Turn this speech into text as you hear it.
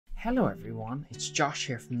Hello everyone, it's Josh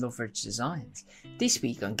here from Loveridge Designs. This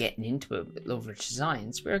week on Getting Into It with Loveridge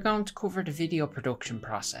Designs, we're going to cover the video production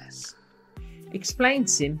process. Explained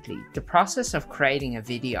simply, the process of creating a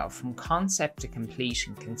video from concept to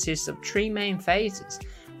completion consists of three main phases: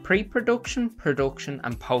 pre-production, production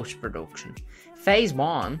and post-production. Phase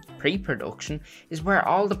 1, pre-production, is where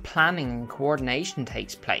all the planning and coordination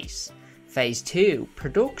takes place. Phase 2,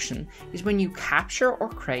 production, is when you capture or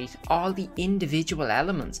create all the individual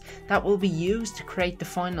elements that will be used to create the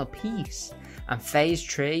final piece. And Phase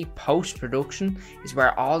 3, post-production, is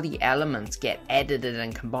where all the elements get edited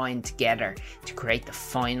and combined together to create the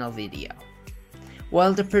final video.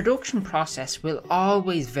 While the production process will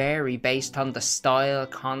always vary based on the style,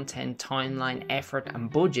 content, timeline, effort and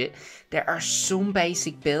budget, there are some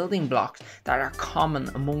basic building blocks that are common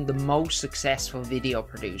among the most successful video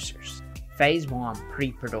producers. Phase 1,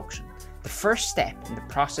 pre-production. The first step in the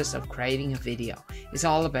process of creating a video is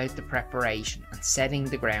all about the preparation and setting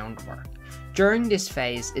the groundwork. During this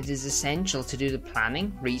phase, it is essential to do the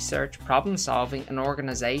planning, research, problem solving and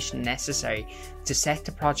organisation necessary to set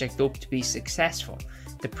the project up to be successful.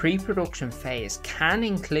 The pre-production phase can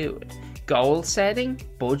include goal setting,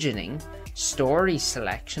 budgeting, story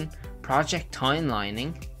selection, project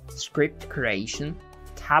timelining, script creation,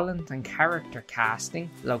 talent and character casting,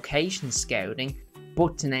 location scouting,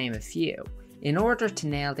 but to name a few. In order to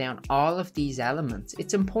nail down all of these elements,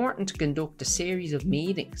 it's important to conduct a series of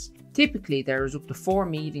meetings. Typically, there is up to 4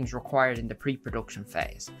 meetings required in the pre-production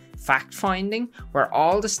phase. Fact-finding, where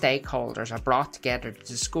all the stakeholders are brought together to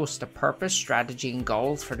discuss the purpose, strategy and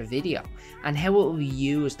goals for the video, and how it will be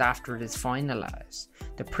used after it is finalised.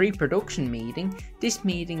 The pre-production meeting, this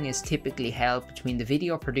meeting is typically held between the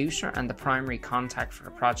video producer and the primary contact for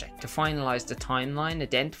the project to finalise the timeline,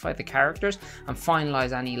 identify the characters and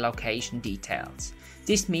finalise any location details.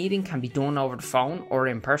 This meeting can be done over the phone or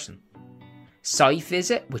in person. Site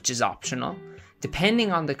visit, which is optional.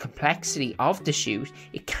 Depending on the complexity of the shoot,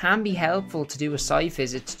 it can be helpful to do a site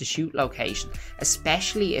visit to the shoot location,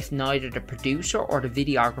 especially if neither the producer or the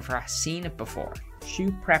videographer has seen it before.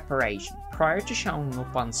 Shoot preparation. Prior to showing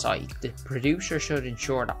up on site, the producer should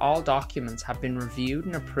ensure that all documents have been reviewed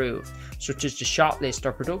and approved, such as the shot list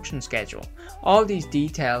or production schedule. All these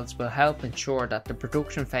details will help ensure that the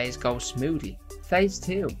production phase goes smoothly. Phase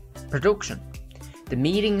 2, production. The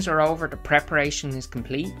meetings are over, the preparation is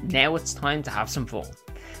complete, now it's time to have some fun.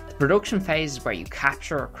 The production phase is where you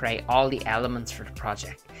capture or create all the elements for the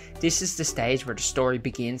project. This is the stage where the story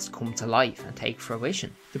begins to come to life and take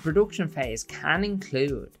fruition. The production phase can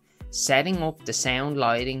include setting up the sound,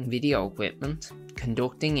 lighting, video equipment,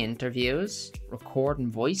 conducting interviews, recording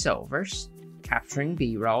voiceovers, capturing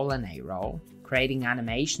B-roll and A-roll, creating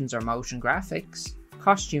animations or motion graphics,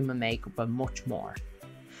 costume and makeup and much more.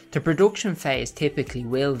 The production phase typically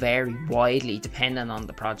will vary widely depending on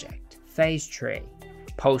the project. Phase 3,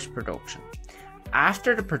 post-production.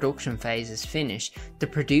 After the production phase is finished, the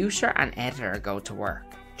producer and editor go to work.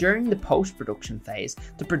 During the post-production phase,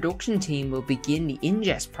 the production team will begin the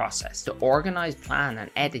ingest process to organise, plan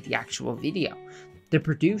and edit the actual video. The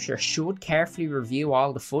producer should carefully review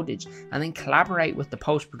all the footage and then collaborate with the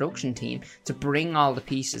post-production team to bring all the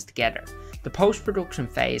pieces together. The post-production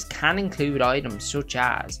phase can include items such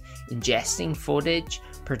as ingesting footage,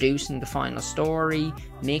 producing the final story,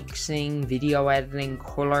 mixing, video editing,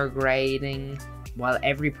 colour grading. While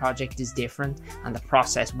every project is different and the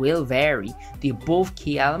process will vary, the above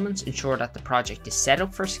key elements ensure that the project is set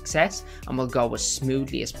up for success and will go as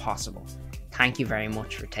smoothly as possible. Thank you very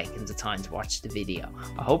much for taking the time to watch the video.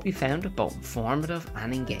 I hope you found it both informative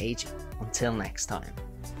and engaging. Until next time.